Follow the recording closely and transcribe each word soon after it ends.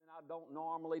don't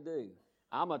normally do.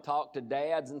 I'm going to talk to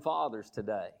dads and fathers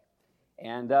today.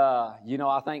 And,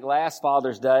 I think last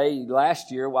Father's Day, last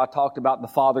year, I talked about the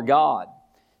Father God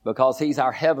because He's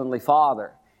our Heavenly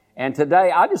Father. And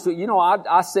today, I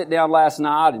sit down last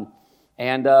night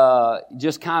and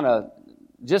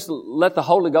just let the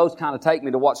Holy Ghost kind of take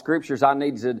me to what scriptures I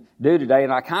need to do today.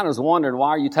 And I kind of was wondering, why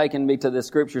are you taking me to the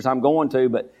scriptures I'm going to?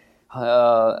 But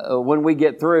when we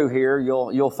get through here,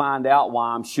 you'll find out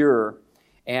why, I'm sure.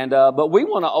 And but we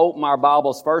want to open our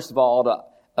Bibles first of all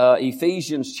to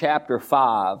Ephesians chapter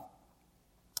 5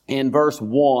 in verse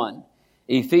 1.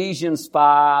 Ephesians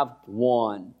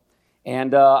 5:1.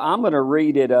 And I'm going to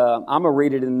read it. I'm going to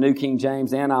read it in the New King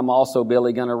James, and I'm also,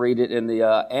 Billy, going to read it in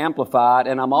the Amplified,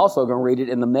 and I'm also going to read it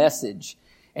in the Message.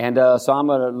 And so I'm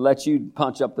going to let you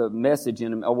punch up the Message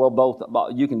in them. Well, both.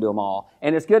 You can do them all.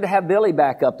 And it's good to have Billy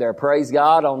back up there. Praise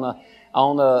God on the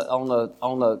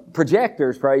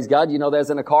projectors. Praise God. You know, there's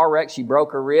in a car wreck. She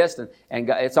broke her wrist, and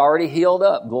it's already healed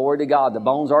up. Glory to God. The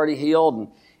bone's already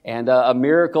healed, and a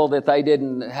miracle that they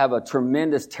didn't have a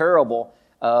tremendous, terrible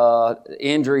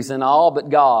injuries and all, but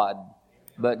God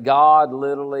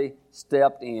literally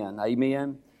stepped in.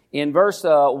 Amen. In verse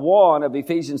 1 of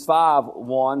Ephesians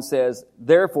 5:1 says,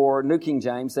 therefore, New King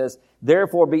James says,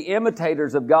 therefore be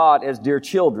imitators of God as dear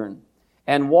children,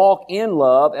 and walk in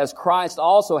love as Christ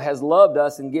also has loved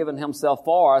us and given Himself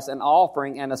for us, an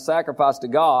offering and a sacrifice to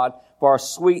God for a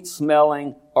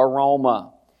sweet-smelling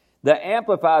aroma. The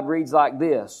Amplified reads like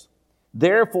this: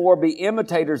 therefore be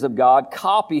imitators of God,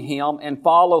 copy Him, and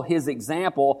follow His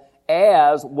example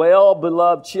as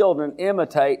well-beloved children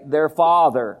imitate their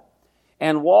Father.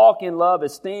 And walk in love,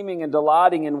 esteeming and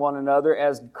delighting in one another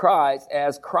as Christ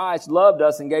loved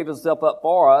us and gave Himself up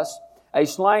for us, a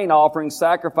slain offering,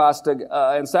 sacrifice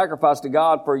to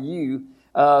God for you,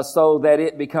 so that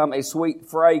it become a sweet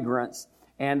fragrance.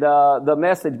 And the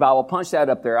Message Bible, punch that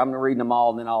up there. I'm reading them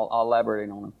all, and then I'll elaborate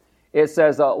on them. It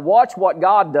says, watch what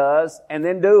God does and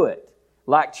then do it,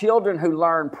 like children who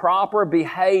learn proper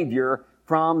behavior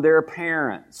from their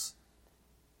parents.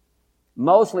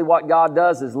 Mostly what God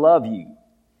does is love you.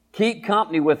 Keep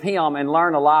company with Him and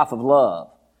learn a life of love.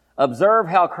 Observe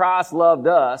how Christ loved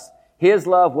us. His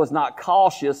love was not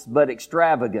cautious, but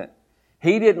extravagant.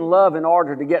 He didn't love in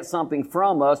order to get something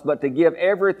from us, but to give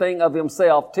everything of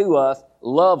Himself to us.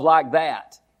 Love like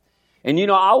that. And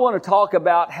I want to talk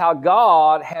about how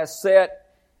God has set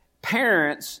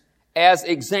parents as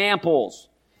examples.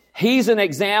 He's an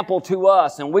example to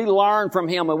us, and we learn from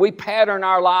Him, and we pattern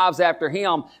our lives after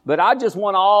Him. But I just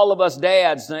want all of us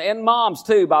dads, and moms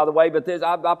too, by the way, but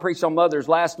I preached on mothers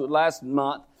last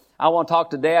month. I want to talk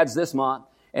to dads this month.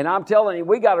 And I'm telling you,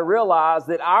 we got to realize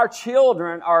that our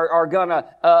children are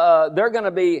they're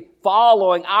gonna be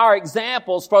following our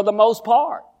examples for the most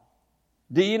part.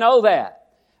 Do you know that?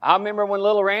 I remember when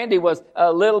little Randy was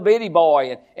a little bitty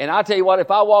boy, and I tell you what, if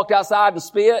I walked outside and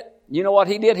spit, you know what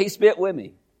he did? He spit with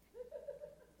me.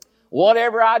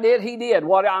 Whatever I did, he did.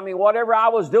 Whatever I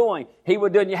was doing, he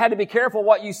would do. And you had to be careful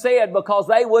what you said because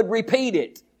they would repeat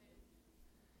it.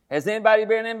 Has anybody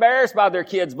been embarrassed by their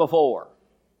kids before?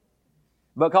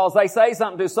 Because they say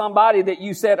something to somebody that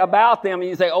you said about them, and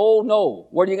you say, oh no.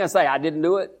 What are you going to say? I didn't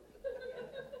do it?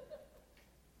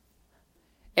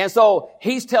 And so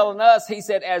He's telling us, He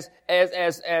said,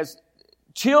 as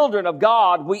children of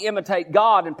God, we imitate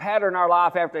God and pattern our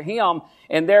life after Him.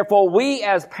 And therefore, we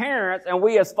as parents and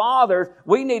we as fathers,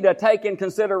 we need to take in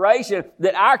consideration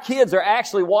that our kids are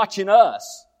actually watching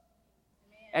us.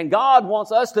 And God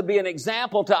wants us to be an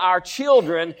example to our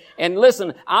children. And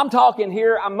listen, I'm talking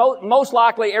here, most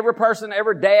likely every person,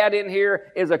 every dad in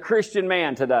here is a Christian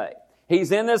man today.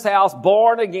 He's in this house,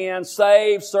 born again,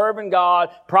 saved, serving God,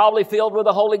 probably filled with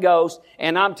the Holy Ghost.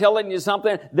 And I'm telling you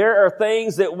something, there are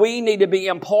things that we need to be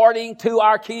imparting to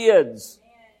our kids.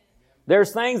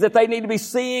 There's things that they need to be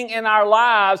seeing in our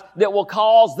lives that will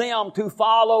cause them to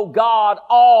follow God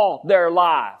all their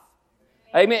life.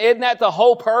 Amen. Isn't that the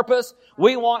whole purpose?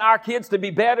 We want our kids to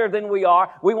be better than we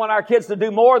are. We want our kids to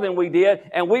do more than we did.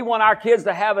 And we want our kids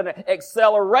to have an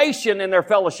acceleration in their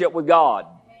fellowship with God.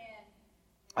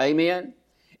 Amen.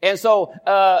 And so,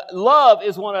 love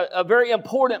is a very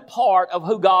important part of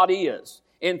who God is.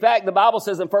 In fact, the Bible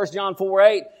says in 1 John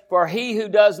 4:8, for he who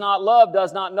does not love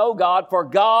does not know God, for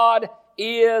God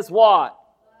is what?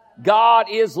 God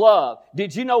is love.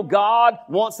 Did you know God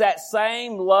wants that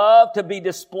same love to be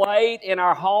displayed in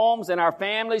our homes, in our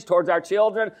families, towards our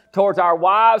children, towards our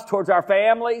wives, towards our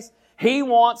families? He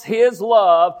wants His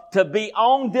love to be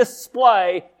on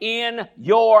display in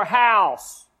your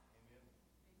house.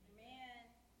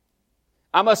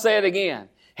 I'm going to say it again.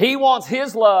 He wants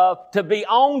His love to be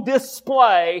on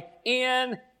display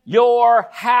in your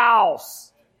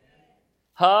house.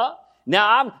 Huh?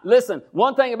 Now, listen,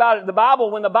 one thing about it, the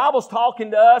Bible, when the Bible's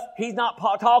talking to us, He's not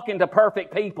talking to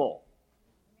perfect people.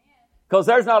 Because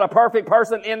there's not a perfect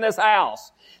person in this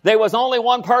house. There was only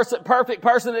one perfect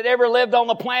person that ever lived on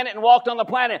the planet and walked on the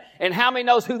planet. And how many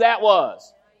knows who that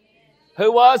was?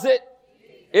 Who was it?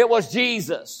 It was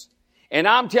Jesus. And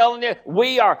I'm telling you,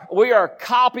 we are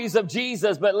copies of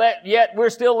Jesus, but yet we're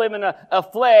still living a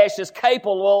flesh that's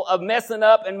capable of messing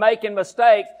up and making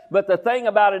mistakes. But the thing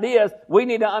about it is, we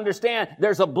need to understand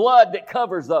there's a blood that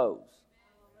covers those.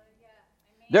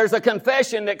 There's a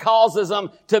confession that causes them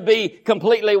to be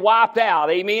completely wiped out.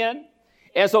 Amen?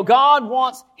 And so God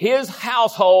wants His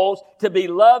households to be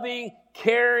loving,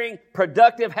 caring,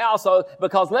 productive households.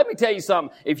 Because let me tell you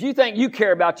something. If you think you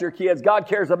care about your kids, God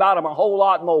cares about them a whole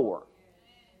lot more.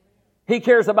 He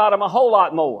cares about them a whole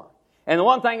lot more. And the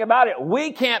one thing about it,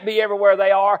 we can't be everywhere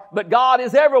they are, but God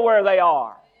is everywhere they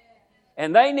are.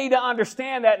 And they need to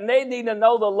understand that, and they need to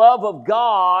know the love of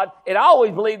God. And I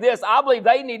always believe this. I believe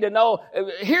they need to know,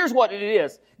 here's what it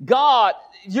is. God,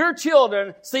 your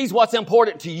children sees what's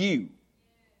important to you.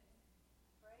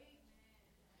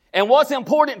 And what's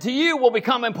important to you will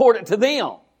become important to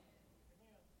them.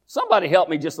 Somebody help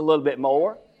me just a little bit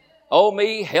more. Oh,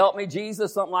 me, help me,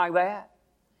 Jesus, something like that.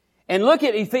 And look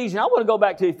at Ephesians. I want to go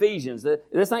back to Ephesians. This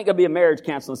ain't going to be a marriage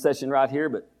counseling session right here,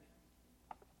 but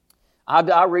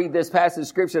I read this passage of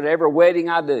Scripture at every wedding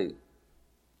I do.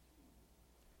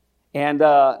 And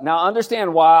now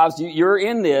understand, wives, you're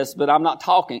in this, but I'm not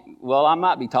talking. Well, I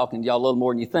might be talking to y'all a little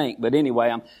more than you think. But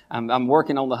anyway, I'm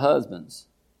working on the husbands.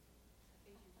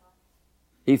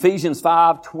 Ephesians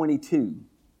 5:22.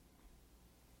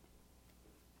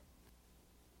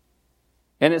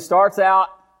 And it starts out,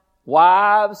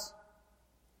 wives.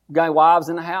 Got any wives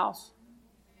in the house?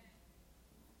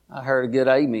 I heard a good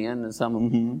amen and some of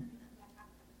them.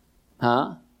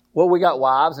 Huh? Well, we got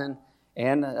wives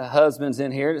and husbands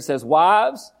in here. It says,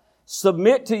 wives,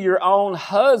 submit to your own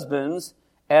husbands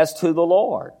as to the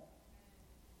Lord.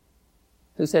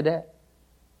 Who said that?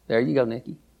 There you go,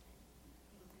 Nikki.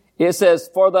 It says,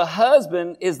 for the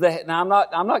husband is the... Now, I'm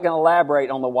not going to elaborate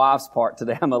on the wife's part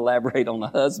today. I'm going to elaborate on the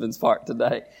husband's part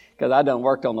today because I done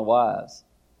worked on the wives.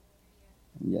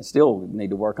 Yeah, still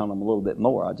need to work on them a little bit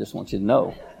more. I just want you to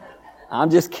know.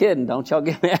 I'm just kidding. Don't y'all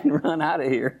get mad and run out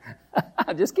of here.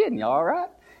 I'm just kidding. Y'all all right?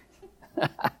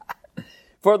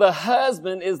 For the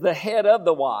husband is the head of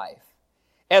the wife,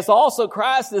 as also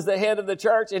Christ is the head of the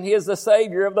church, and He is the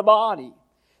Savior of the body.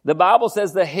 The Bible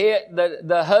says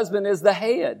the husband is the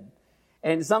head.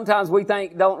 And sometimes we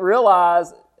don't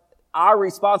realize our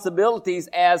responsibilities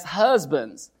as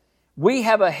husbands. We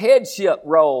have a headship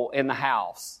role in the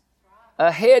house.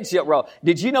 A headship role.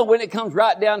 Did you know when it comes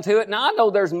right down to it? Now, I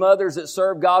know there's mothers that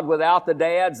serve God without the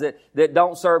dads that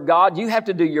don't serve God. You have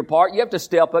to do your part. You have to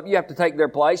step up. You have to take their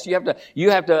place. You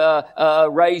have to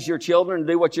raise your children and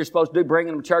do what you're supposed to do,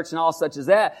 bringing them to church and all such as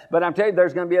that. But I'm telling you,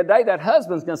 there's going to be a day that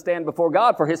husband's going to stand before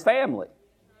God for his family.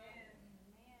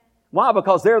 Why?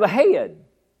 Because they're the head.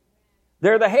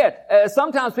 They're the head.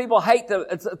 Sometimes people hate to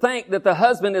think that the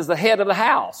husband is the head of the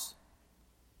house.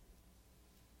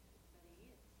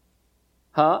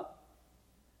 Huh?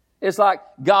 It's like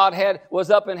God was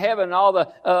up in heaven and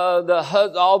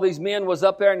all these men was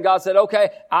up there and God said,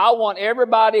 okay, I want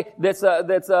everybody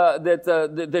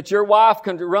that your wife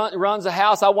runs a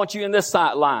house, I want you in this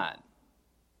line.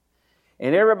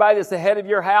 And everybody that's the head of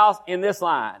your house in this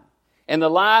line. And the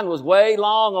line was way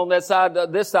long on this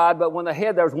side, but when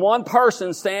there's one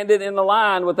person standing in the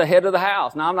line with the head of the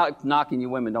house. Now, I'm not knocking you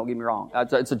women, don't get me wrong.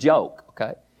 It's a joke,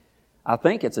 okay? I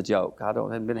think it's a joke.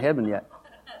 haven't been to heaven yet.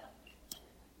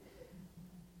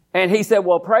 And he said,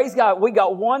 well, praise God, we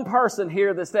got one person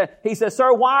here that said, he said,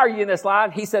 sir, why are you in this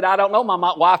line? He said, I don't know.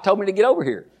 My wife told me to get over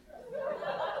here.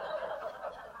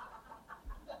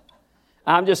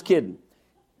 I'm just kidding.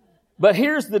 But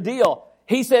here's the deal.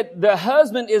 He said, the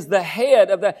husband is the head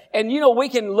of the, and we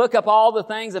can look up all the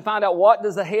things and find out what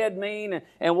does the head mean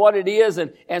and what it is.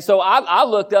 And so I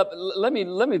looked up, let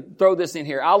me throw this in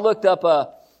here. I looked up,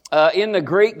 in the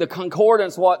Greek, the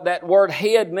concordance, what that word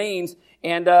head means.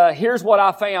 And here's what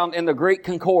I found in the Greek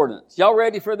concordance. Y'all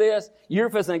ready for this? You're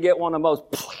fixing to get one of the most...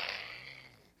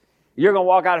 You're going to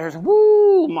walk out of here and say,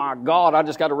 woo, my God, I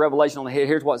just got a revelation on the head.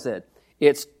 Here's what it said.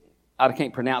 I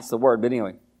can't pronounce the word, but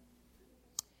anyway.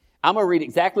 I'm going to read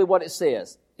exactly what it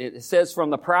says. It says from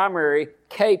the primary,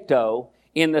 kapto,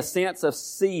 in the sense of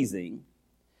seizing,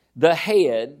 the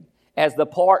head as the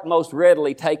part most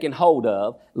readily taken hold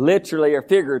of, literally or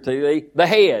figuratively, the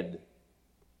head.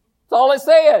 That's all it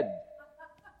said.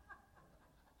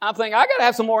 I'm thinking, I got to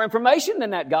have some more information than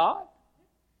that, God.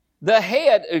 The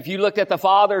head, if you looked at the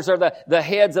fathers or the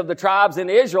heads of the tribes in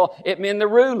Israel, it meant the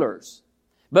rulers.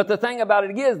 But the thing about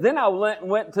it is, then I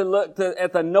went to look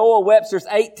at the Noah Webster's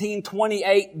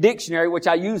 1828 dictionary, which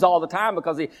I use all the time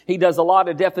because he does a lot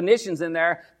of definitions in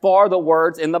there for the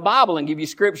words in the Bible and give you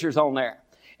scriptures on there.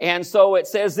 And so it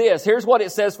says this. Here's what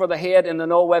it says for the head in the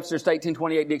Noah Webster's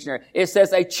 1828 dictionary. It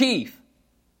says a chief.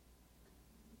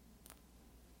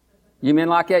 You men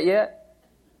like that yet?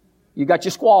 You got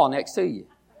your squaw next to you.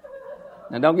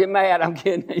 Now don't get mad, I'm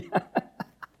kidding.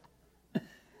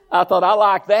 I thought I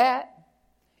liked that.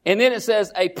 And then it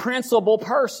says a principal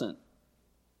person,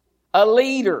 a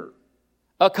leader,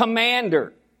 a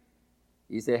commander.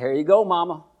 You say, here you go,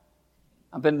 mama.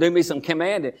 I'm going to do me some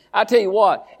commanding. I tell you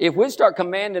what, if we start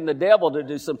commanding the devil to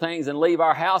do some things and leave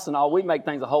our house and all, we make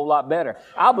things a whole lot better.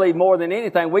 I believe more than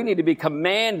anything, we need to be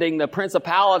commanding the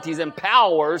principalities and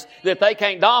powers that they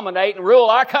can't dominate and rule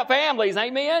our families,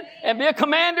 amen? And be a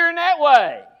commander in that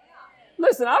way.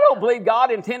 Listen, I don't believe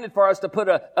God intended for us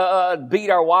to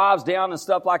beat our wives down and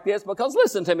stuff like this because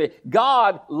listen to me,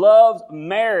 God loves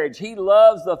marriage. He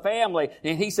loves the family.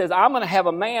 And He says, I'm going to have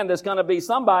a man that's going to be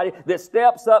somebody that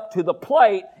steps up to the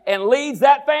plate and leads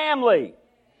that family.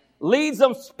 Leads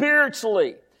them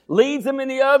spiritually. Leads them in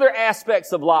the other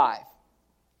aspects of life.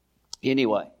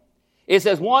 Anyway, it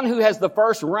says one who has the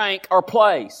first rank or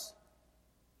place.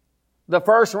 The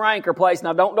first rank or place.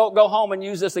 Now don't go home and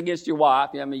use this against your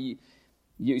wife. I mean,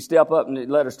 you step up and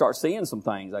let her start seeing some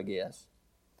things, I guess.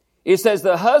 It says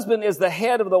the husband is the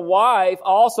head of the wife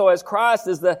also as Christ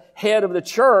is the head of the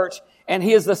church and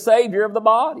He is the Savior of the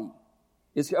body.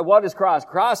 What is Christ?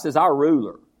 Christ is our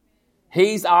ruler.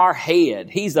 He's our head.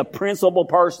 He's the principal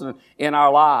person in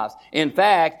our lives. In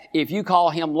fact, if you call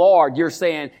Him Lord, you're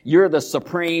saying you're the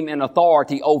supreme in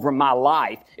authority over my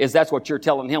life. That's what you're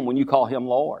telling Him when you call Him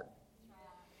Lord.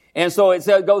 And so it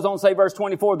goes on to say, verse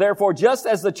 24, therefore, just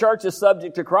as the church is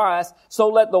subject to Christ, so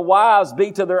let the wives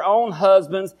be to their own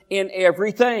husbands in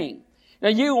everything.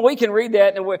 Now we can read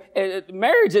that, and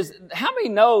marriage is, how many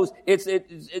knows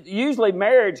usually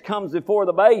marriage comes before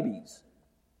the babies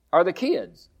or the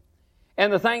kids.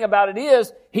 And the thing about it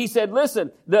is, he said,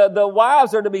 listen, the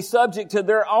wives are to be subject to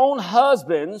their own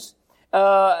husbands,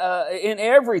 in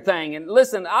everything. And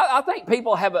listen, I think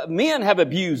men have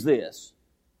abused this.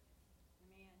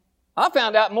 I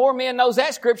found out more men knows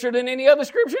that scripture than any other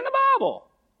scripture in the Bible.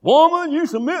 Woman, you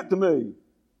submit to me.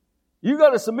 You got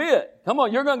to submit. Come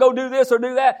on, you're going to go do this or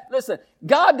do that. Listen,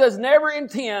 God does never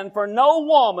intend for no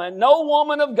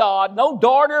woman of God, no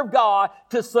daughter of God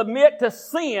to submit to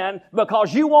sin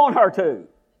because you want her to.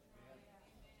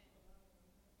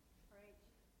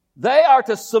 They are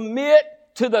to submit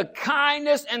to the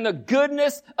kindness and the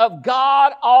goodness of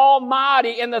God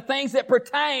Almighty and the things that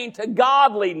pertain to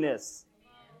godliness.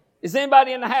 Is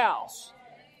anybody in the house?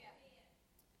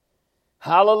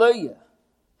 Hallelujah.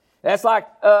 That's like,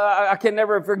 I can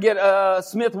never forget,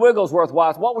 Smith Wigglesworth's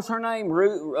wife. What was her name?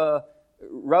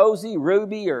 Rosie,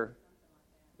 Ruby, or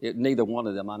neither one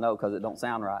of them I know because it don't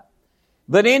sound right.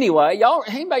 But anyway,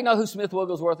 anybody know who Smith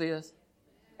Wigglesworth is?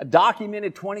 A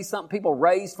documented 20-something people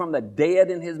raised from the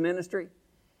dead in his ministry.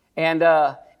 And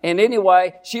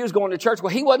anyway, she was going to church.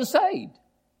 Well, he wasn't saved.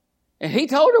 And he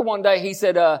told her one day, he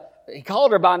said, he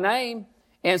called her by name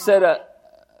and said,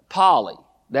 Polly.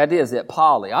 That is it,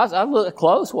 Polly. I looked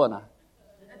close, wasn't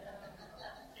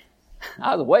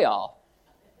I? I was way off.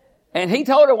 And he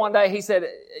told her one day, he said,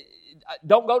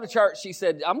 don't go to church. She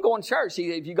said, I'm going to church.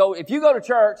 He said, if you go to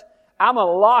church, I'm going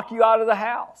to lock you out of the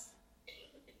house.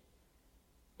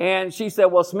 And she said,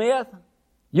 well, Smith,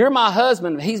 you're my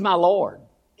husband. He's my Lord.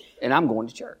 And I'm going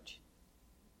to church.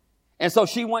 And so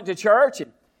she went to church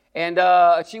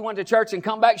and she went to church and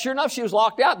come back. Sure enough, she was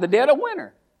locked out in the dead of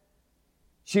winter.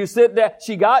 She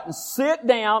got and sit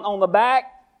down on the back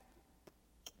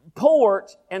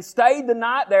porch and stayed the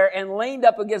night there and leaned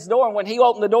up against the door. And when he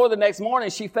opened the door the next morning,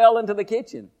 she fell into the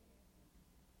kitchen.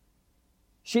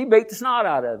 She beat the snot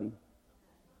out of him.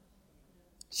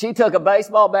 She took a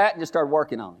baseball bat and just started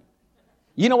working on him.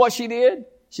 You know what she did?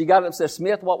 She got up and said,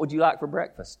 Smith, what would you like for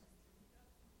breakfast?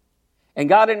 And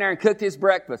got in there and cooked his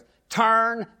breakfast.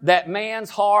 Turn that man's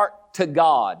heart to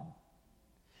God.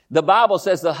 The Bible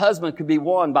says the husband could be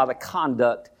won by the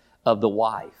conduct of the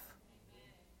wife.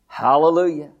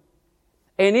 Hallelujah.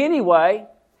 And anyway,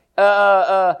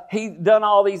 he done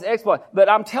all these exploits. But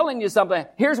I'm telling you something.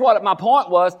 Here's what my point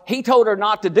was. He told her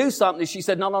not to do something. She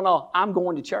said, no, I'm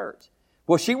going to church.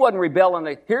 Well, she wasn't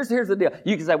rebelling. Here's the deal.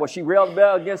 You can say, well, she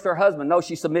rebelled against her husband. No,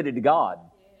 she submitted to God.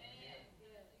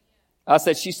 I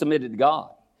said she submitted to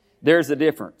God. There's a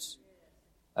difference.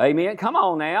 Amen. Come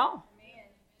on now.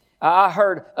 I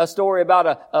heard a story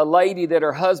about a lady that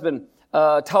her husband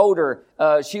told her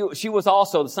she was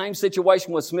also the same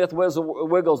situation with Smith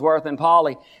Wigglesworth and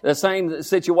Polly, the same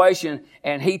situation,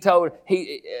 and he said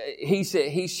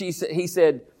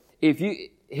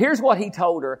here's what he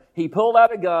told her. He pulled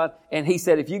out a gun and he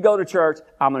said, if you go to church,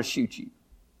 I'm going to shoot you.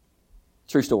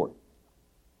 True story.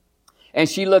 And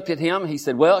she looked at him. He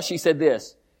said, well, she said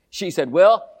this. She said,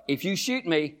 well, if you shoot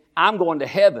me, I'm going to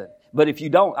heaven. But if you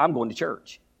don't, I'm going to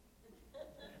church.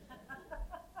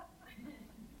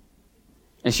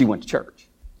 And she went to church.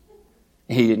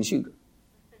 He didn't shoot her.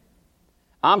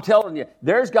 I'm telling you,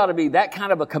 there's got to be that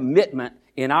kind of a commitment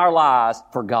in our lives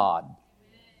for God.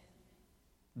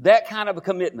 That kind of a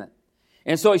commitment.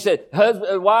 And so he said,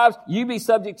 wives, you be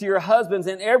subject to your husbands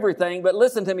in everything, but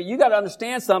listen to me, you got to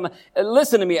understand something.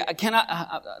 Listen to me.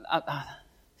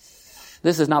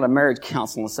 This is not a marriage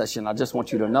counseling session. I just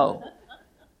want you to know.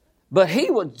 But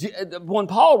when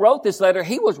Paul wrote this letter,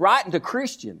 he was writing to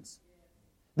Christians.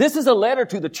 This is a letter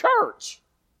to the church.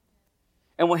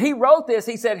 And when he wrote this,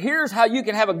 he said, here's how you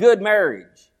can have a good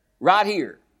marriage. Right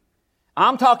here.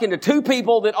 I'm talking to two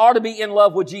people that ought to be in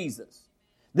love with Jesus.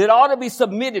 That ought to be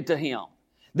submitted to Him.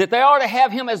 That they ought to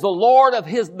have Him as the Lord of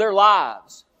their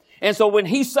lives. And so when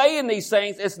He's saying these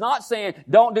things, it's not saying,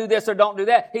 don't do this or don't do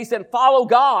that. He said, follow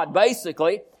God,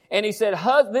 basically. And he said,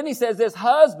 then he says this,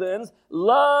 husbands,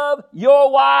 love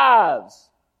your wives.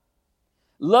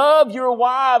 Love your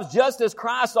wives just as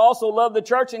Christ also loved the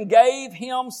church and gave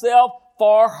Himself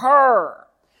for her,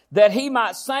 that He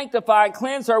might sanctify and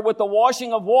cleanse her with the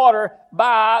washing of water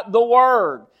by the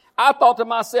Word. I thought to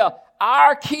myself,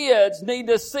 our kids need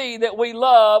to see that we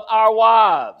love our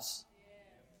wives.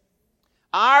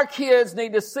 Our kids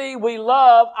need to see we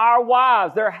love our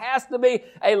wives. There has to be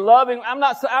a loving. I'm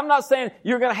not saying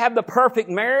you're going to have the perfect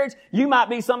marriage. You might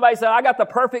be somebody saying, I got the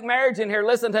perfect marriage in here.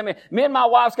 Listen to me. Me and my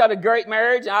wife's got a great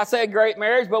marriage. And I say a great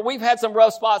marriage, but we've had some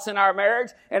rough spots in our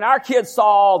marriage, and our kids saw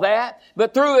all that.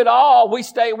 But through it all, we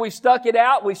stuck it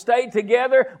out. We stayed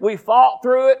together. We fought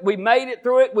through it. We made it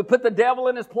through it. We put the devil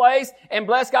in his place. And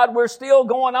bless God, we're still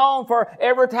going on for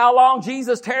how long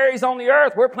Jesus tarries on the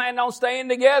earth. We're planning on staying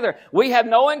together. We have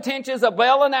no intentions of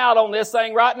bailing out on this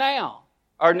thing right now.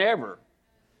 Or never.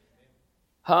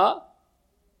 Huh?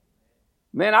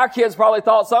 Man, our kids probably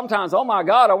thought sometimes, oh my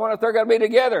God, I wonder if they're going to be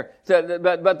together.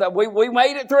 But we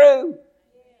made it through.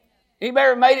 Anybody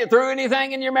ever made it through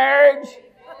anything in your marriage?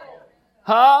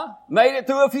 Huh? Made it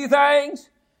through a few things?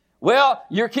 Well,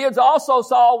 your kids also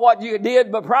saw what you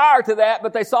did but prior to that,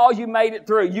 but they saw you made it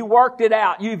through. You worked it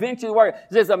out. You eventually worked it.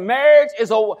 There's a marriage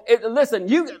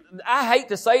I hate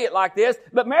to say it like this,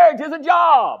 but marriage is a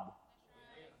job.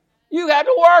 You got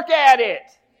to work at it.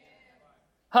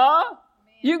 Huh?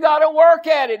 You got to work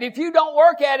at it. If you don't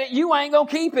work at it, you ain't going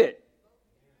to keep it.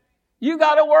 You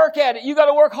got to work at it. You got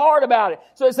to work hard about it.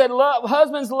 So it said,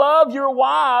 husbands, love your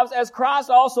wives as Christ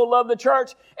also loved the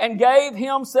church and gave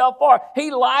Himself for her.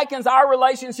 He likens our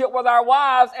relationship with our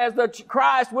wives as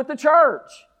Christ with the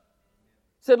church.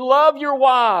 He said, love your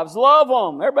wives. Love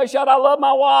them. Everybody shout, I love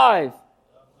my wife.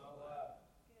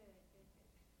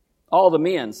 All the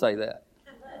men say that.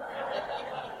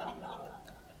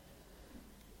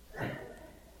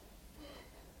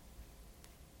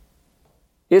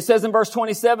 It says in verse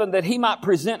 27 that He might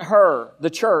present her, the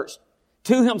church,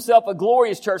 to Himself a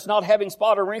glorious church, not having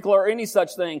spot or wrinkle or any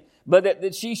such thing, but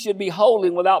that she should be holy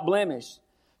and without blemish.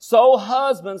 So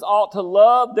husbands ought to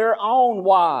love their own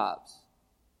wives.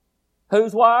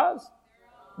 Whose wives?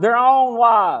 Their own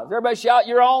wives. Everybody shout,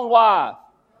 your own wife.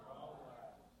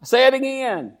 Say it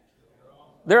again.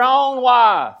 Their own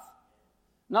wife.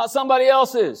 Not somebody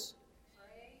else's.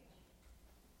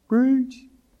 Preach.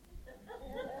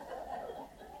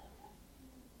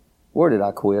 Where did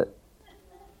I quit?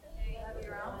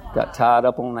 Got tied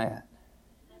up on that.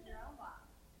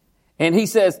 And he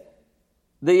says,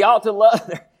 they ought to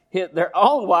love their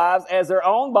own wives as their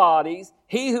own bodies.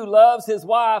 He who loves his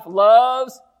wife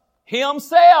loves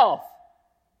himself.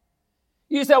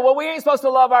 You say, well, we ain't supposed to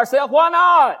love ourselves. Why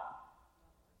not?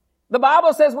 The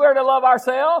Bible says we're to love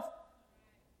ourselves.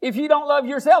 If you don't love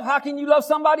yourself, how can you love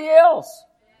somebody else?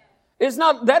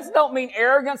 That don't mean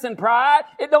arrogance and pride.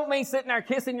 It don't mean sitting there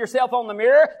kissing yourself on the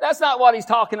mirror. That's not what he's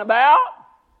talking about.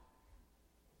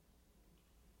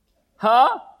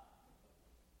 Huh?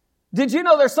 Did you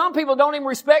know there's some people don't even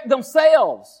respect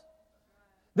themselves?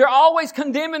 They're always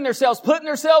condemning themselves, putting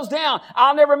themselves down.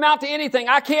 I'll never amount to anything.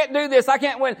 I can't do this. I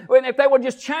can't win. When if they would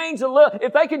just change a little,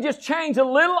 if they could just change a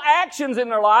little actions in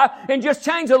their life and just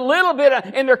change a little bit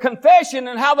in their confession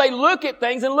and how they look at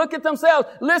things and look at themselves.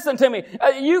 Listen to me.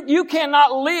 You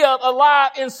cannot live a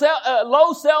life in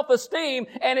low self-esteem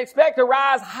and expect to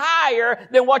rise higher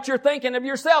than what you're thinking of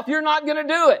yourself. You're not going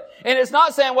to do it. And it's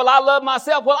not saying, well, I love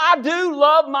myself. Well, I do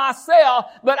love myself,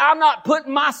 but I'm not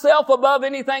putting myself above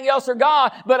anything else or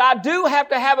God. But I do have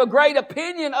to have a great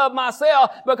opinion of myself,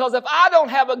 because if I don't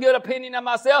have a good opinion of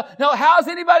myself, no, how's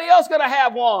anybody else going to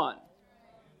have one?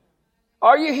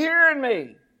 Are you hearing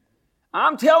me?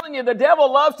 I'm telling you, the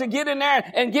devil loves to get in there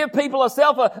and give people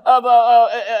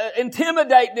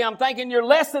intimidate them, thinking you're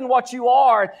less than what you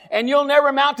are, and you'll never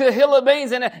amount to a hill of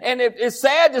beans. And it's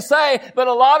sad to say, but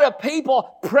a lot of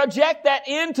people project that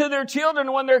into their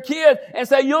children when they're kids and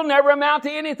say, you'll never amount to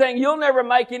anything. You'll never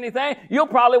make anything. You'll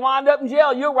probably wind up in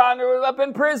jail. You'll wind up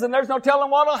in prison. There's no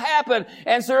telling what'll happen.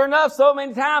 And sure enough, so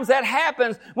many times that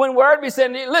happens when word be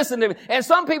said, listen to me. And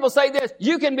some people say this,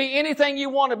 you can be anything you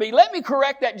want to be. Let me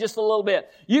correct that just a little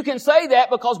bit. You can say that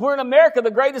because we're in America,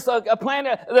 the greatest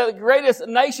planet, the greatest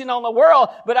nation on the world.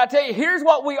 But I tell you, here's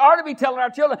what we are to be telling our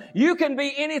children. You can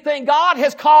be anything God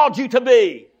has called you to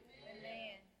be.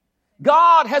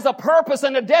 God has a purpose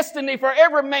and a destiny for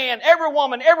every man, every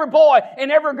woman, every boy,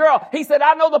 and every girl. He said,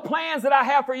 I know the plans that I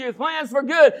have for you, plans for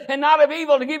good and not of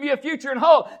evil, to give you a future and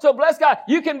hope. So bless God,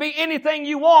 you can be anything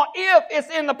you want if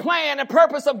it's in the plan and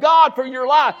purpose of God for your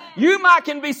life. You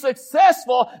can be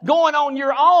successful going on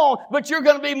your own, but you're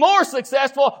going to be more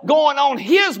successful going on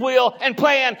His will and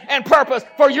plan and purpose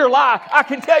for your life. I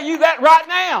can tell you that right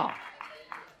now.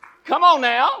 Come on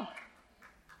now.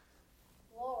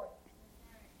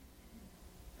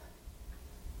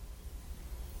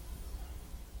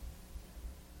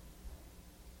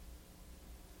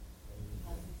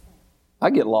 I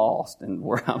get lost in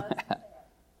where I'm at.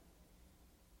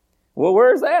 Well,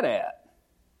 where's that at?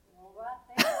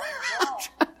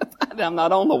 I'm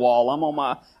not on the wall. I'm on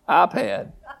my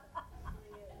iPad.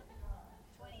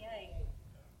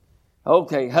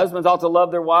 Okay, husbands ought to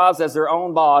love their wives as their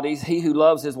own bodies. He who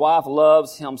loves his wife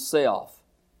loves himself.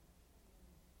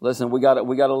 Listen, we got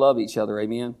to love each other.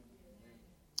 Amen.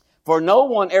 For no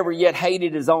one ever yet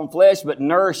hated his own flesh, but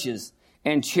nourishes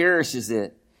and cherishes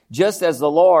it, just as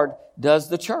the Lord does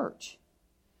the church.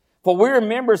 For we are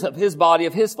members of His body,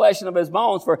 of His flesh and of His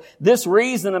bones. For this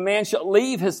reason a man shall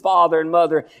leave his father and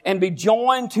mother and be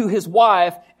joined to his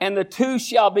wife, and the two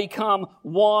shall become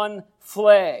one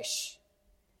flesh.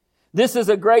 This is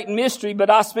a great mystery, but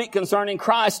I speak concerning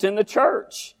Christ and the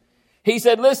church. He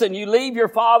said, listen, you leave your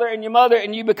father and your mother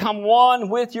and you become one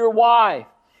with your wife.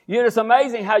 You know, it's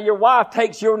amazing how your wife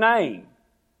takes your name.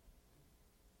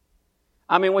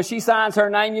 I mean, when she signs her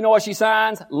name, you know what she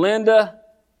signs? Linda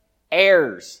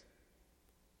Ayers.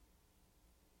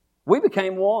 We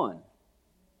became one.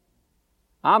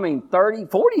 I mean,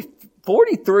 43,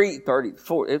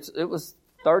 it was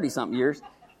 30-something years.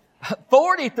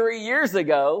 43 years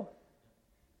ago.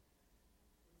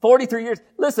 43 years.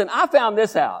 Listen, I found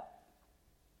this out.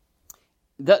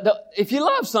 If you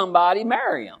love somebody,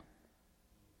 marry them.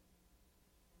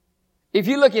 If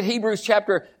you look at Hebrews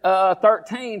chapter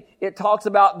 13, it talks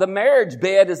about the marriage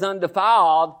bed is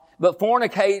undefiled, but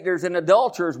fornicators and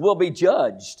adulterers will be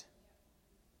judged.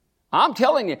 I'm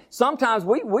telling you, sometimes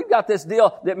we've got this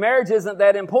deal that marriage isn't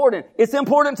that important. It's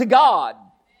important to God.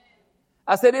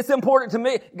 I said, it's important to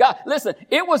me. God, listen,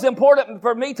 it was important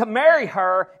for me to marry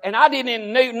her, and I didn't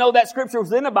even know that scripture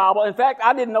was in the Bible. In fact,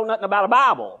 I didn't know nothing about a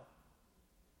Bible.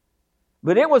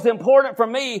 But it was important for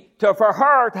me for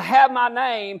her to have my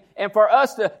name and for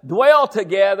us to dwell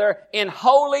together in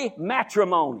holy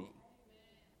matrimony.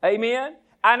 Amen?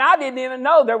 And I didn't even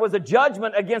know there was a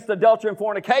judgment against adultery and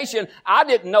fornication. I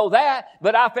didn't know that,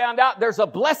 but I found out there's a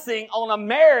blessing on a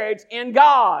marriage in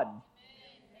God.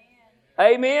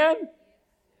 Amen?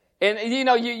 And, you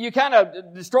know, you kind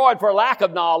of destroyed for lack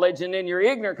of knowledge, and then you're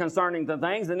ignorant concerning the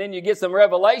things, and then you get some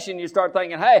revelation, you start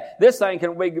thinking, hey, this thing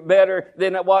can be better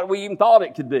than what we even thought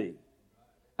it could be.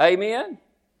 Amen?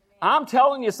 I'm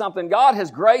telling you something. God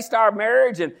has graced our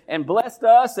marriage and blessed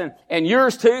us, and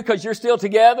yours too, because you're still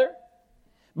together.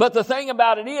 But the thing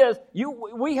about it is,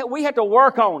 we have to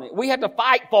work on it. We have to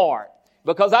fight for it.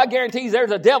 Because I guarantee you there's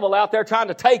a devil out there trying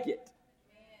to take it.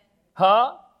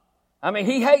 Huh? I mean,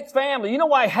 he hates family. You know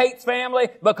why he hates family?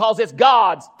 Because it's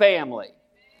God's family.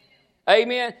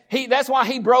 Amen. That's why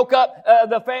he broke up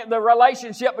the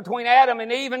relationship between Adam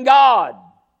and Eve and God.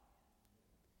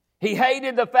 He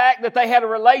hated the fact that they had a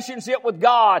relationship with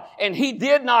God, and he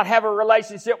did not have a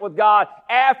relationship with God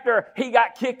after he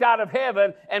got kicked out of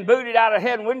heaven and booted out of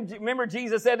heaven. Remember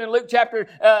Jesus said in Luke chapter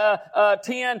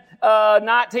 10,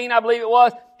 19, I believe it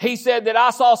was, he said that I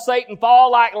saw Satan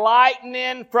fall like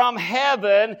lightning from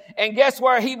heaven, and guess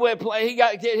where he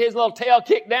got his little tail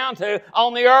kicked down to?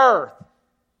 On the earth.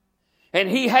 And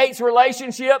he hates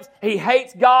relationships. He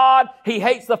hates God. He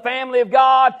hates the family of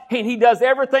God. And he does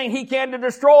everything he can to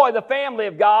destroy the family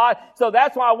of God. So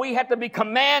that's why we have to be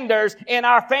commanders in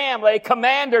our family,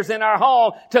 commanders in our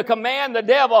home, to command the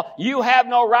devil. You have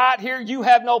no right here. You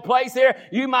have no place here.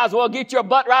 You might as well get your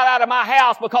butt right out of my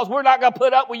house, because we're not going to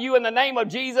put up with you in the name of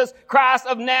Jesus Christ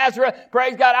of Nazareth.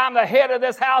 Praise God. I'm the head of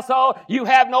this household. You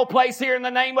have no place here in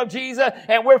the name of Jesus.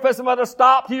 And we're supposed to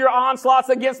stop your onslaughts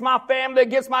against my family,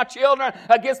 against my children,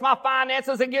 against my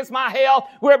finances, against my health.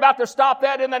 We're about to stop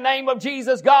that in the name of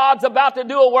Jesus. God's about to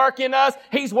do a work in us.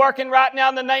 He's working right now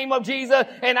in the name of Jesus,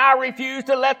 and I refuse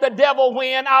to let the devil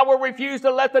win. I will refuse to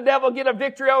let the devil get a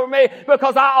victory over me,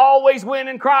 because I always win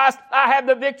in Christ. I have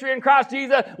the victory in Christ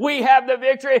Jesus. We have the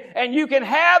victory, and you can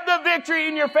have the victory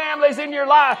in your families, in your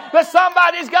life, but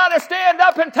somebody's got to stand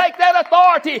up and take that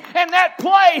authority and that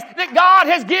place that God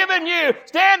has given you.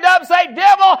 Stand up and say,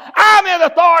 devil, I'm in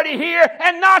authority here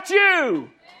and not you.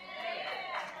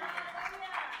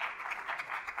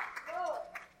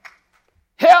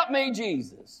 Help me,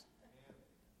 Jesus.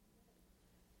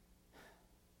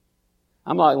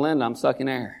 I'm like Linda, I'm sucking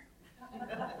air.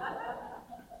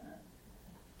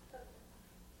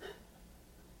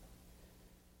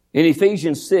 In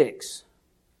Ephesians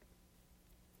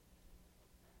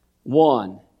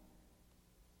 6:1,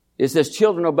 it says,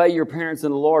 children, obey your parents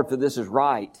in the Lord, for this is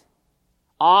right.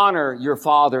 Honor your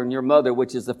father and your mother,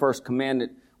 which is the first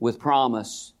commandment with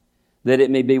promise, that it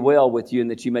may be well with you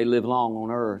and that you may live long on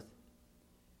earth.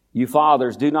 You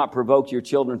fathers, do not provoke your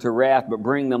children to wrath, but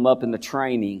bring them up in the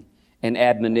training and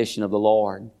admonition of the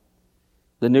Lord.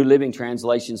 The New Living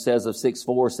Translation says of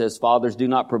 6:4 says, fathers, do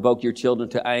not provoke your children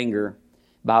to anger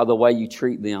by the way you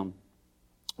treat them.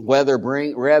 Rather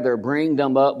bring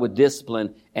them up with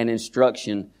discipline and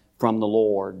instruction from the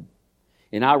Lord.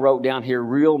 And I wrote down here,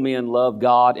 real men love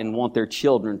God and want their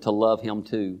children to love Him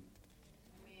too.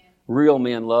 Amen. Real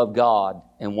men love God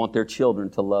and want their children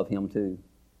to love Him too.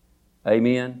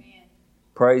 Amen. Amen.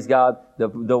 Praise God.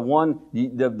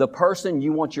 The person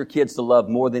you want your kids to love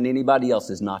more than anybody else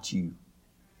is not you.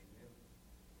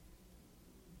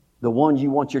 The one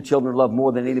you want your children to love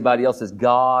more than anybody else is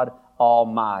God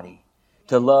Almighty.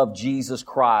 To love Jesus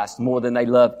Christ more than they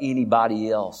love anybody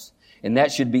else. And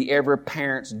that should be every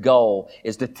parent's goal,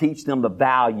 is to teach them the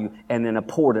value and the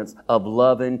importance of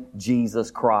loving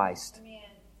Jesus Christ. Amen.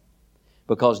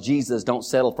 Because Jesus don't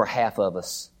settle for half of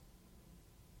us.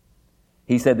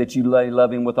 He said that you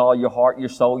love Him with all your heart, your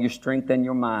soul, your strength, and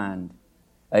your mind.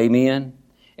 Amen?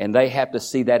 And they have to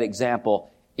see that example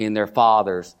in their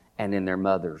fathers and in their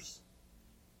mothers.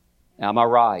 Am I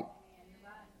right?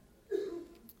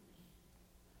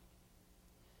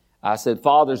 I said,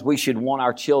 fathers, we should want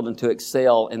our children to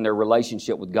excel in their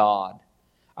relationship with God.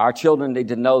 Our children need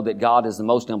to know that God is the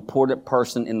most important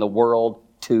person in the world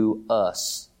to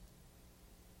us.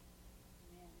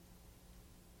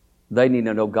 They need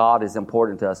to know God is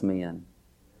important to us men.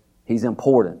 He's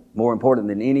important, more important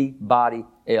than anybody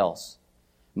else.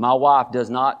 My wife does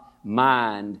not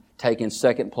mind taking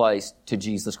second place to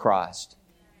Jesus Christ.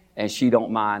 And she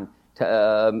don't mind,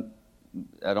 I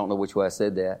don't know which way I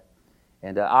said that.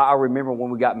 And I remember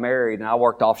when we got married and I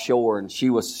worked offshore and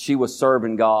she was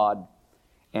serving God.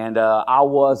 And I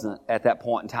wasn't at that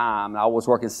point in time. I was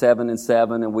working 7 and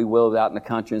 7 and we lived out in the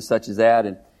country and such as that.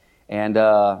 And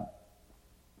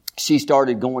she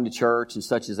started going to church and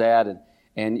such as that.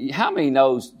 And how many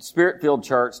knows Spirit-filled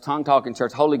church, tongue-talking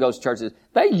church, Holy Ghost churches,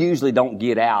 they usually don't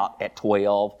get out at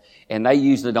 12. And they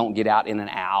usually don't get out in an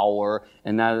hour.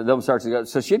 And those churches go.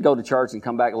 So she'd go to church and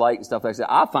come back late and stuff like that.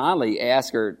 I finally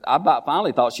asked her, I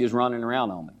finally thought she was running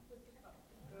around on me.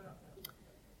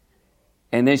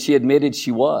 And then she admitted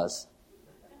she was.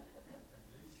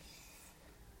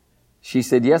 She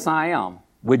said, yes, I am.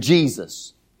 With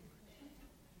Jesus.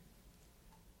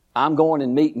 I'm going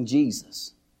and meeting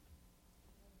Jesus.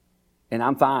 And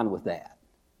I'm fine with that.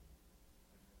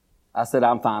 I said,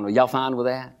 I'm fine with. Y'all fine with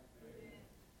that?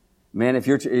 Man, if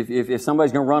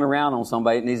somebody's going to run around on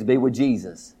somebody, it needs to be with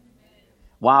Jesus.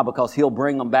 Why? Because He'll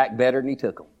bring them back better than He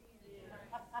took them.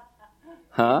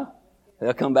 Huh?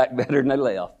 They'll come back better than they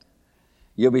left.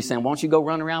 You'll be saying, why don't you go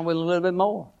run around with Him a little bit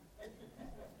more?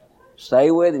 Stay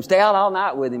with Him. Stay out all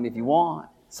night with Him if you want.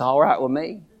 It's all right with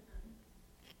me.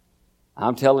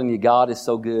 I'm telling you, God is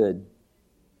so good.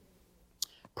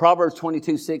 Proverbs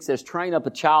 22:6 says, train up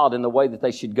a child in the way that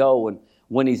they should go, and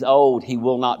when he's old, he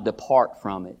will not depart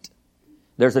from it.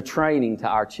 There's a training to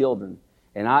our children.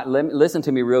 And listen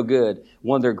to me real good.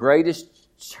 One of their greatest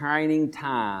training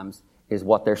times is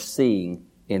what they're seeing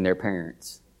in their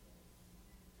parents.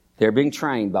 They're being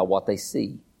trained by what they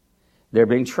see. They're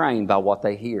being trained by what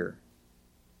they hear.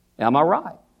 Am I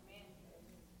right?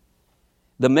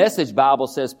 The Message Bible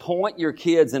says, point your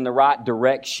kids in the right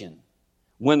direction.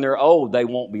 When they're old, they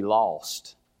won't be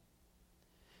lost.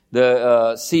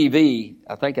 The CV,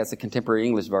 I think that's the Contemporary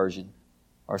English Version,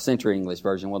 or Century English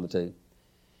Version, one of the two.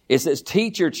 It says,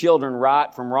 teach your children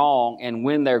right from wrong, and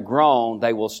when they're grown,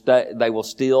 they will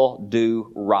still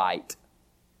do right.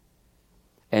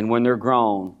 And when they're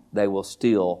grown, they will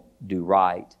still do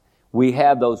right. We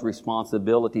have those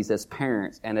responsibilities as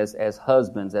parents and as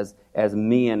husbands, as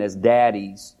men, as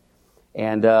daddies.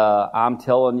 And I'm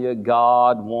telling you,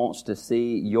 God wants to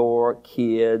see your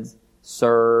kids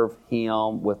serve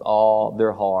Him with all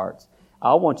their hearts.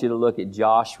 I want you to look at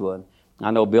Joshua.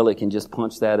 I know Billy can just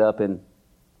punch that up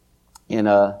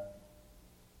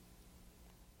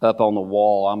up on the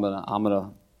wall. I'm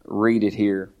gonna read it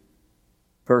here.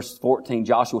 Verse 14,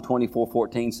 Joshua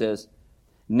 24:14 says,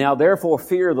 now therefore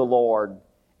fear the Lord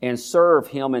and serve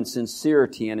Him in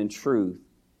sincerity and in truth.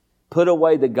 Put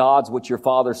away the gods which your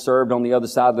fathers served on the other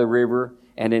side of the river,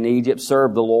 and in Egypt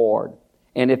serve the Lord.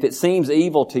 And if it seems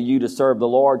evil to you to serve the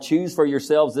Lord, choose for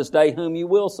yourselves this day whom you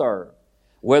will serve.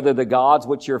 Whether the gods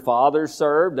which your fathers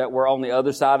served that were on the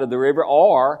other side of the river,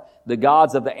 or the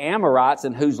gods of the Amorites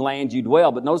in whose land you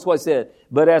dwell. But notice what it said,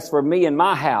 but as for me and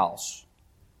my house,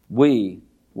 we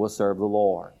will serve the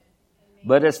Lord.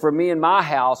 But as for me and my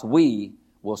house, we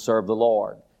will serve the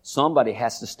Lord. Somebody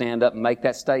has to stand up and make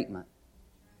that statement.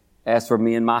 As for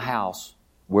me and my house,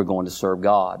 we're going to serve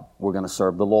God. We're going to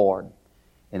serve the Lord.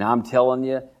 And I'm telling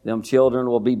you, them children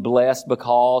will be blessed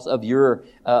because of your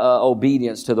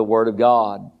obedience to the Word of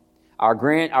God.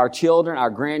 Our children, our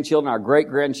grandchildren, our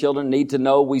great-grandchildren need to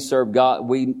know we serve God.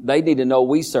 They need to know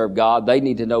we serve God. They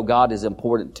need to know God is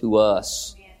important to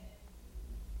us.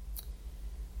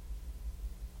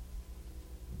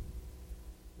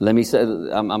 Let me say,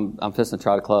 I'm fixing to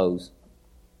try to close.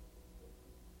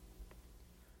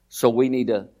 So we need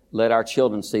to let our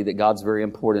children see that God's very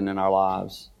important in our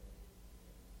lives.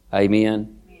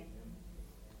 Amen? Amen.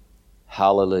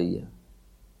 Hallelujah.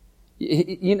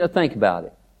 You know, think about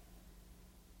it.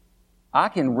 I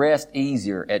can rest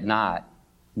easier at night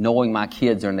knowing my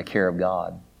kids are in the care of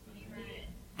God.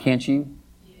 Can't you?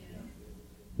 Yeah.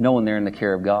 Knowing they're in the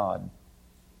care of God.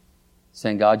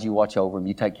 Saying, God, you watch over them,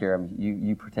 you take care of them,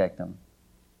 you protect them.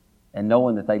 And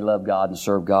knowing that they love God and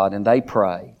serve God and they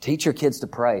pray. Teach your kids to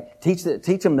pray. Teach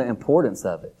them the importance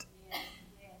of it.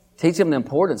 Teach them the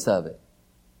importance of it.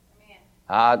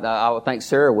 I think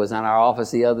Sarah was in our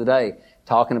office the other day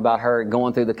talking about her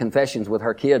going through the confessions with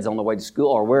her kids on the way to school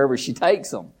or wherever she takes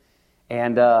them.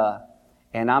 And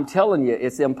I'm telling you,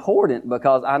 it's important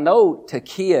because I know to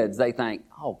kids they think,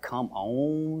 oh, come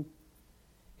on.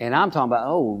 And I'm talking about,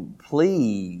 oh,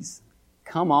 please,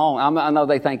 come on. I know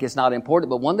they think it's not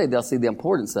important, but one day they'll see the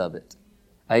importance of it.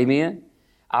 Amen?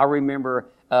 I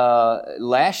remember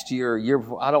last year,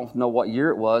 I don't know what year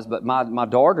it was, but my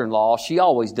daughter-in-law, she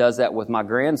always does that with my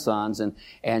grandsons,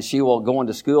 and she will go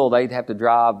into school. They'd have to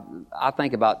drive, I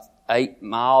think, about 8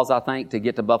 miles, to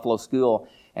get to Buffalo School.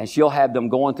 And she'll have them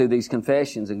going through these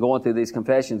confessions, talking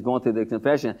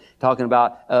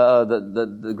about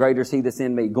the greater is He that's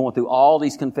in me, going through all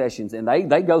these confessions. And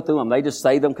they go through them. They just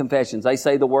say them confessions. They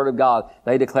say the Word of God.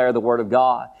 They declare the Word of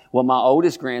God. Well, my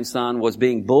oldest grandson was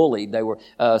being bullied. They were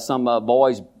some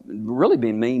boys really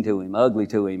being mean to him, ugly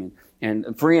to him,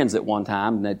 and friends at one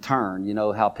time, and they'd turn. You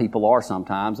know how people are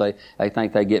sometimes. They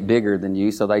think they get bigger than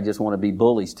you, so they just want to be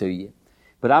bullies to you.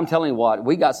 But I'm telling you what,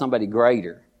 we got somebody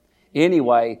greater.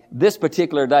 Anyway, this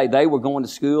particular day, they were going to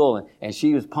school and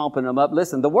she was pumping them up.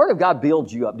 Listen, the Word of God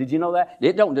builds you up. Did you know that?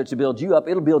 It don't just build you up,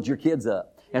 it'll build your kids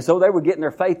up. And so they were getting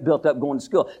their faith built up going to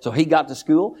school. So he got to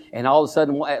school and all of a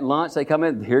sudden at lunch they come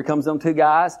in, here comes them two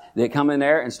guys that come in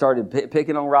there and started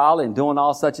picking on Riley and doing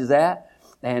all such as that.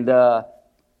 And,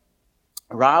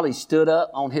 Riley stood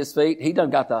up on his feet. He done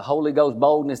got the Holy Ghost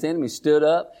boldness in him. He stood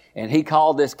up and he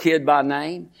called this kid by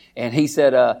name and he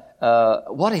said,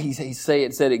 what did he say?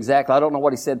 It said exactly. I don't know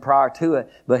what he said prior to it,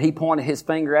 but he pointed his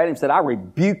finger at him and said, I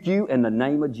rebuke you in the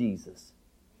name of Jesus.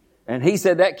 And he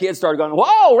said that kid started going,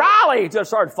 whoa, Riley! He just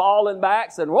started falling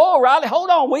back, said, whoa, Riley, hold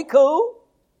on, we cool.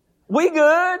 We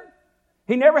good.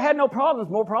 He never had more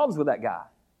problems with that guy.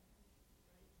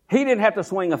 He didn't have to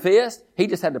swing a fist. He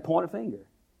just had to point a finger.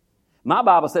 My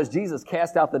Bible says Jesus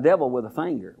cast out the devil with a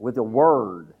finger, with a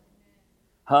word.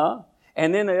 Huh?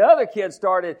 And then the other kid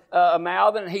started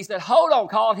mouthing, and he said, hold on,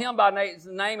 called him by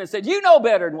name and said, you know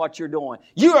better than what you're doing.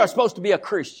 You are supposed to be a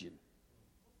Christian.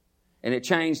 And it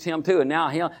changed him too. And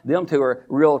now them two are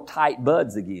real tight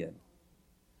buds again.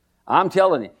 I'm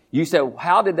telling you. You say,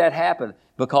 how did that happen?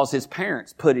 Because his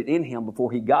parents put it in him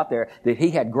before he got there that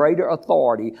he had greater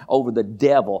authority over the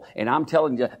devil. And I'm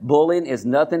telling you, bullying is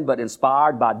nothing but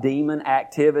inspired by demon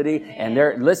activity. And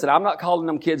listen, I'm not calling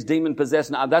them kids demon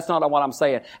possessed. No, that's not what I'm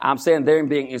saying. I'm saying they're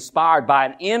being inspired by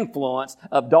an influence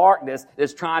of darkness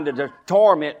that's trying to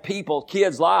torment people,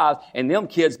 kids' lives. And them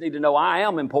kids need to know I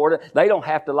am important. They don't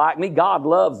have to like me. God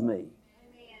loves me.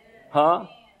 Huh?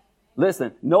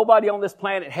 Listen, nobody on this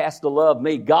planet has to love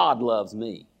me. God loves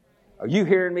me. Are you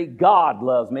hearing me? God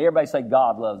loves me. Everybody say,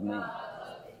 God loves me.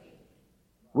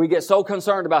 We get so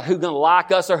concerned about who's going to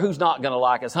like us or who's not going to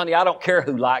like us. Honey, I don't care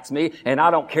who likes me, and I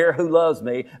don't care who loves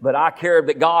me, but I care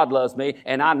that God loves me,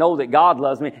 and I know that God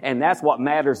loves me, and that's what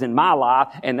matters in my life,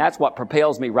 and that's what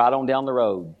propels me right on down the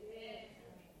road.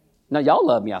 Now, y'all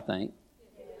love me, I think.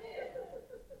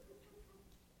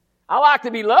 I like to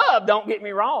be loved, don't get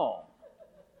me wrong.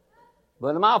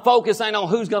 But my focus ain't on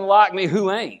who's going to like me,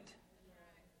 who ain't.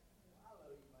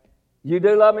 You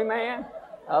do love me, man?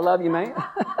 I love you, man.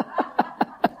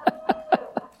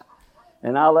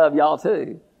 And I love y'all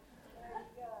too.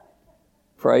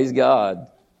 Praise God.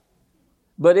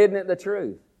 But isn't it the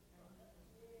truth?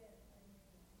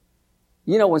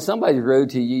 You know, when somebody's rude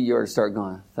to you, you ought to start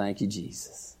going, thank you,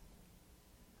 Jesus.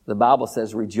 The Bible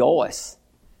says rejoice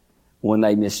when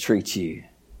they mistreat you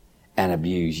and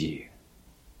abuse you.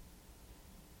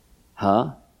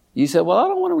 Huh? You said, well, I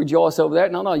don't want to rejoice over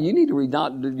that. No, you need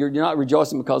to you're not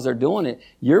rejoicing because they're doing it.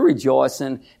 You're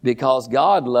rejoicing because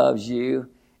God loves you.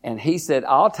 And He said,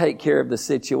 I'll take care of the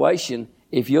situation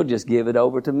if you'll just give it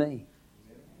over to me.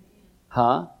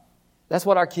 Huh? That's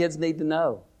what our kids need to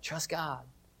know. Trust God.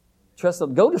 Trust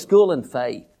them. Go to school in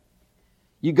faith.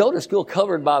 You go to school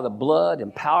covered by the blood,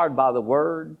 empowered by the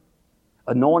Word,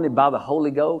 anointed by the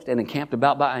Holy Ghost, and encamped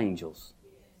about by angels.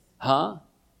 Huh?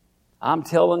 I'm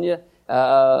telling you,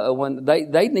 when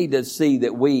they need to see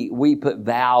that we put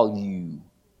value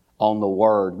on the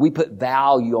Word. We put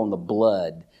value on the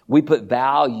blood. We put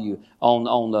value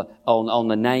on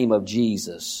the name of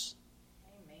Jesus.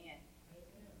 Amen.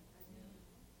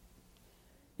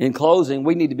 In closing,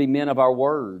 we need to be men of our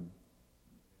word.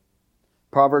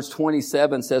 Proverbs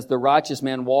 27 says, the righteous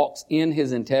man walks in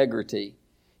his integrity.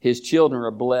 His children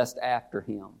are blessed after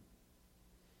him.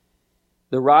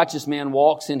 The righteous man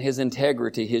walks in his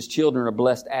integrity. His children are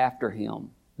blessed after him.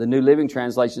 The New Living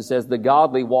Translation says, the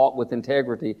godly walk with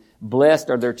integrity. Blessed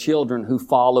are their children who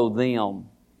follow them.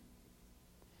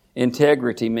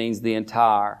 Integrity means the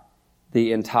entire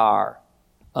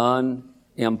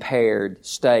unimpaired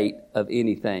state of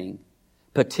anything,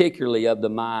 particularly of the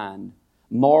mind,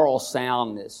 moral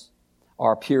soundness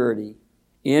or purity,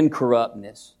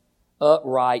 incorruptness,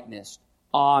 uprightness,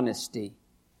 honesty.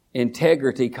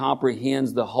 Integrity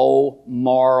comprehends the whole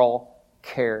moral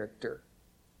character.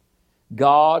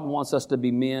 God wants us to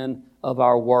be men of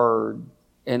our word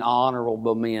and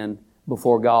honorable men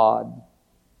before God.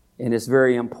 And it's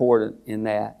very important in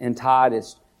that. In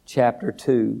Titus chapter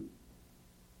 2.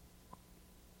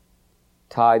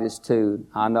 Titus 2.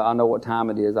 I know what time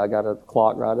it is. I got a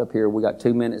clock right up here. We got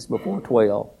 2 minutes before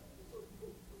 12.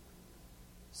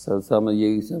 So some of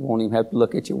you won't even have to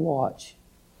look at your watch.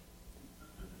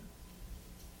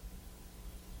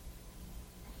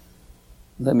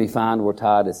 Let me find where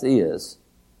Titus is.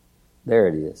 There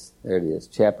it is. There it is.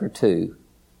 Chapter 2.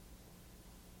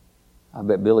 I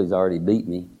bet Billy's already beat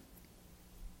me.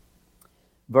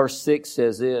 Verse 6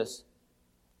 says this,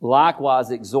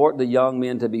 likewise exhort the young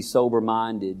men to be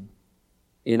sober-minded,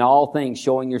 in all things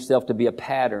showing yourself to be a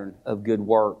pattern of good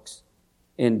works,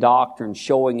 in doctrine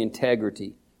showing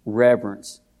integrity,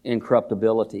 reverence,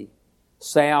 incorruptibility,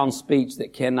 sound speech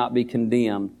that cannot be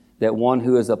condemned, that one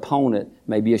who is opponent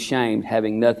may be ashamed,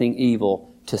 having nothing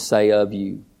evil to say of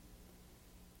you.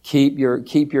 Keep your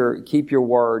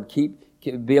word.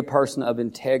 Be a person of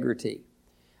integrity.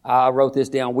 I wrote this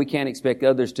down. We can't expect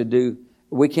others to do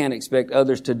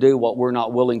what we're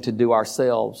not willing to do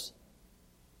ourselves.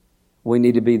 We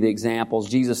need to be the examples.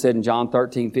 Jesus said in John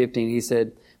 13:15, He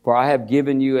said, for I have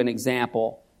given you an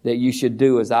example that you should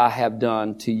do as I have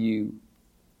done to you.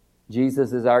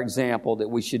 Jesus is our example that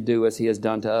we should do as He has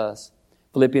done to us.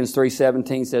 Philippians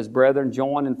 3:17 says, brethren,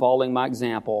 join in following my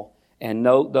example and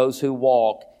note those who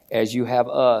walk as you have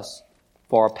us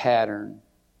for a pattern.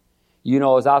 You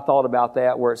know, as I thought about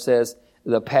that where it says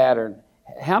the pattern,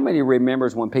 how many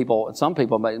remembers when some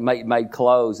people made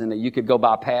clothes and that you could go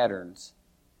by patterns?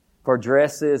 for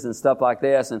dresses and stuff like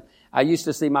this. And I used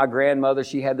to see my grandmother,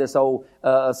 she had this old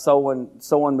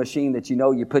sewing machine that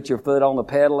you put your foot on the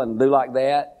pedal and do like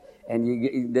that.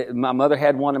 And my mother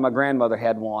had one and my grandmother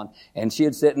had one. And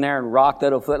she'd sit in there and rock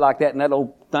that old foot like that, and that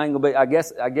old thing will be, I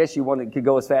guess could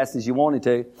go as fast as you wanted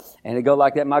to. And it'd go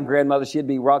like that. My grandmother, she'd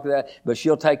be rocking that, but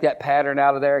she'll take that pattern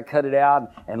out of there and cut it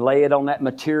out and lay it on that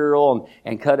material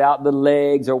and cut out the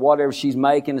legs or whatever she's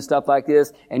making and stuff like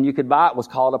this. And you could buy it. It was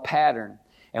called a pattern.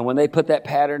 And when they put that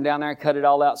pattern down there and cut it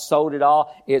all out, sewed it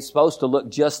all, it's supposed to look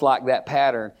just like that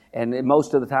pattern. And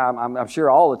most of the time, I'm sure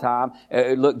all the time,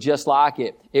 it looked just like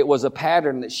it. It was a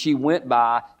pattern that she went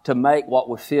by to make what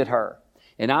would fit her.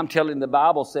 And I'm telling you, the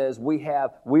Bible says we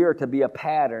are to be a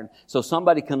pattern so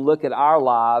somebody can look at our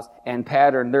lives and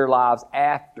pattern their lives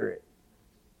after it.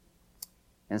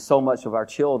 And so much of our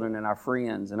children and our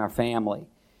friends and our family.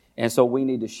 And so we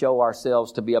need to show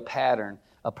ourselves to be a pattern,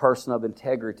 a person of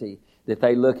integrity, that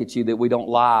they look at you, that we don't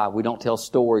lie, we don't tell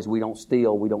stories, we don't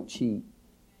steal, we don't cheat.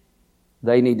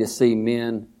 They need to see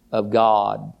men of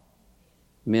God,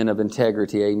 men of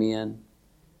integrity. Amen.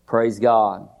 Praise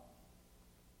God.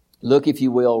 Look, if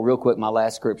you will, real quick, my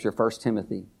last scripture, 1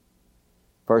 Timothy.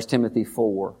 1 Timothy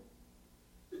 4.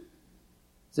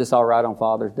 Is this all right on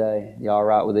Father's Day? You all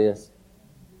right with this?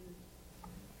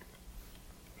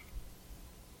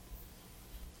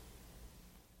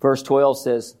 Verse 12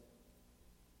 says,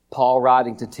 Paul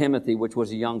writing to Timothy, which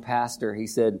was a young pastor, he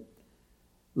said,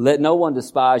 "Let no one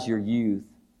despise your youth,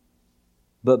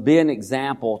 but be an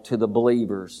example to the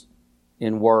believers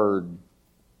in word."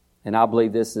 And I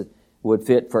believe this would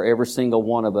fit for every single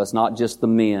one of us, not just the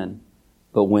men,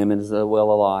 but women as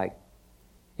well alike.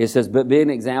 It says, but be an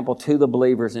example to the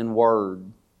believers in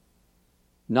word.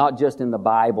 Not just in the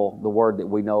Bible, the word that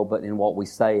we know, but in what we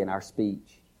say in our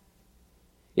speech.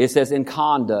 It says in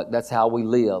conduct, that's how we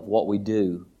live, what we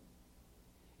do.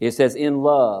 It says in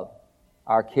love,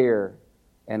 our care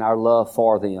and our love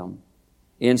for them.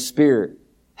 In spirit,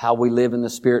 how we live in the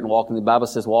Spirit and walk in the Bible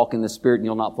says walk in the Spirit and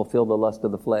you'll not fulfill the lust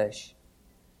of the flesh.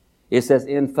 It says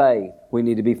in faith, we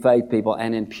need to be faith people,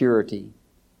 and in purity,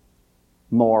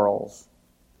 morals.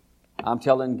 I'm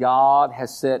telling God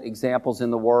has set examples in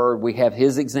the Word. We have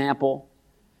His example.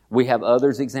 We have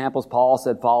others' examples. Paul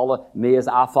said, follow me as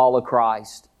I follow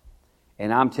Christ.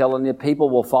 And I'm telling you, people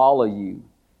will follow you.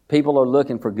 People are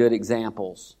looking for good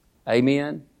examples.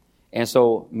 Amen? And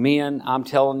so, men, I'm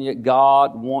telling you,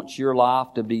 God wants your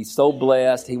life to be so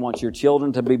blessed. He wants your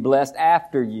children to be blessed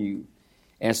after you.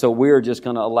 And so we're just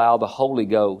going to allow the Holy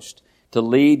Ghost to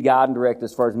lead, guide, and direct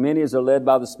us. For as many as are led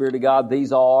by the Spirit of God,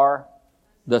 these are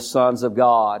the sons of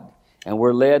God. And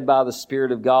we're led by the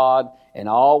Spirit of God. And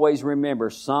always remember,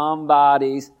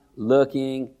 somebody's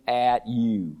looking at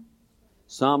you.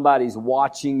 Somebody's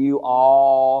watching you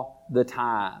all the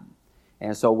time.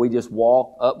 And so we just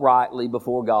walk uprightly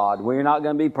before God. We're not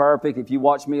going to be perfect. If you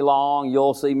watch me long,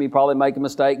 you'll see me probably make a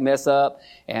mistake, mess up.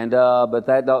 And but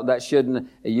that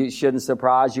shouldn't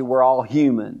surprise you. We're all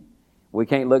human. We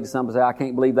can't look at somebody and say, I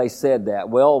can't believe they said that.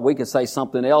 Well, we could say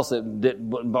something else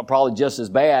that probably just as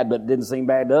bad, but didn't seem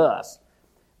bad to us.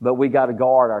 But we got to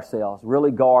guard ourselves.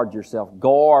 Really guard yourself.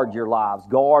 Guard your lives.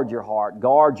 Guard your heart.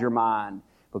 Guard your mind.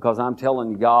 Because I'm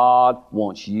telling you, God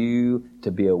wants you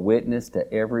to be a witness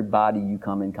to everybody you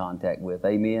come in contact with.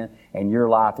 Amen? And your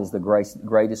life is the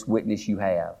greatest witness you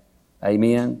have.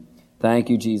 Amen? Thank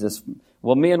you, Jesus.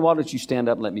 Well, men, why don't you stand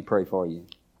up and let me pray for you?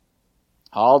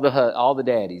 All the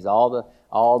daddies, all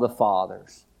the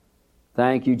fathers.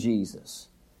 Thank you, Jesus.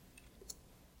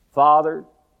 Father,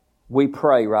 we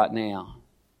pray right now.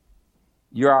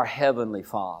 You're our heavenly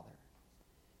Father.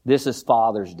 This is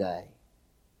Father's Day.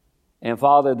 And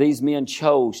Father, these men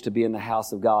chose to be in the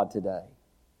house of God today.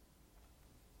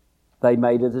 They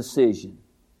made a decision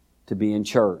to be in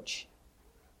church.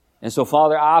 And so,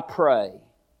 Father, I pray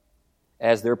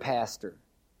as their pastor,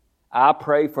 I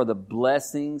pray for the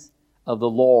blessings of the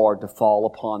Lord to fall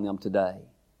upon them today.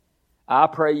 I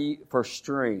pray for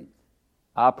strength.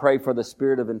 I pray for the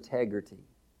spirit of integrity,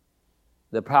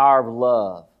 the power of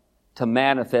love to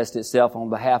manifest itself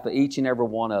on behalf of each and every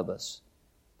one of us.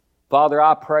 Father,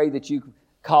 I pray that you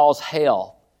cause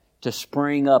health to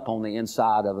spring up on the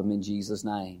inside of them in Jesus'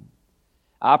 name.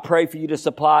 I pray for you to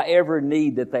supply every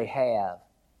need that they have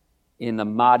in the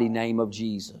mighty name of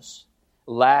Jesus,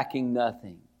 lacking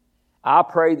nothing. I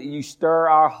pray that you stir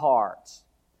our hearts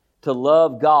to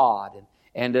love God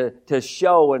and to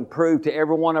show and prove to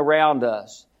everyone around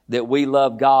us that we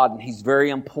love God and He's very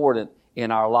important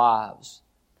in our lives.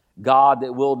 God,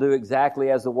 that we'll do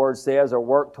exactly as the Word says or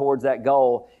work towards that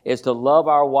goal is to love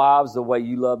our wives the way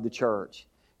you love the church.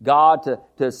 God,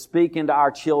 to speak into our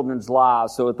children's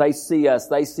lives. So if they see us,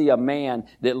 they see a man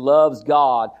that loves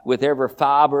God with every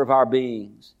fiber of our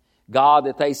beings. God,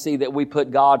 that they see that we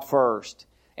put God first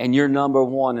and you're number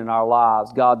one in our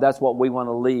lives. God, that's what we want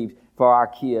to leave for our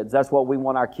kids. That's what we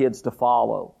want our kids to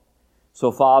follow.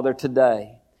 So Father,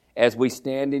 today, as we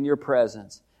stand in your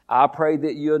presence, I pray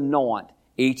that you anoint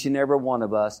each and every one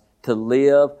of us to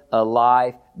live a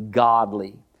life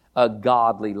godly, a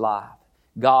godly life.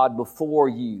 God, before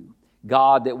you,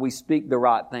 God, that we speak the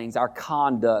right things, our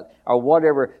conduct, or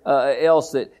whatever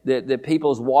else that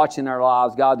people's watching our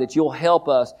lives, God, that you'll help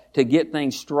us to get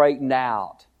things straightened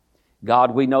out.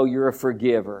 God, we know you're a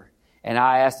forgiver, and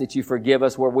I ask that you forgive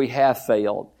us where we have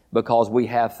failed, because we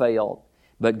have failed.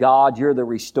 But God, you're the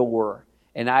restorer,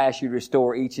 and I ask you to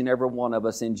restore each and every one of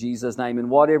us in Jesus' name, in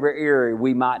whatever area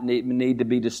we might need to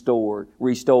be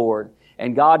restored.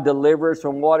 And God, deliver us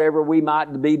from whatever we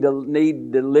might need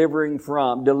delivered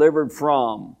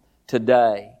from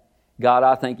today. God,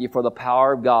 I thank you for the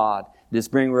power of God that's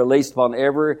being released upon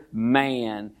every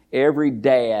man, every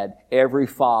dad, every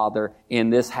father in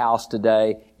this house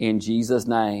today in Jesus'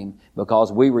 name,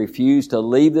 because we refuse to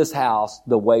leave this house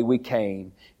the way we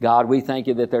came. God, we thank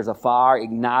you that there's a fire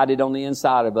ignited on the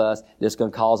inside of us that's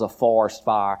going to cause a forest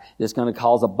fire, that's going to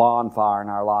cause a bonfire in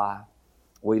our life.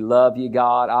 We love you,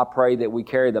 God. I pray that we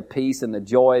carry the peace and the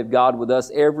joy of God with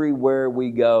us everywhere we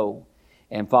go.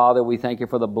 And Father, we thank you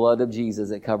for the blood of Jesus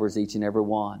that covers each and every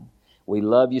one. We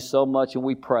love you so much and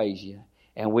we praise you.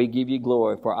 And we give you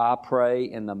glory, for I pray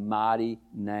in the mighty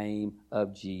name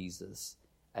of Jesus.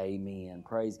 Amen.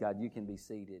 Praise God. You can be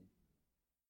seated.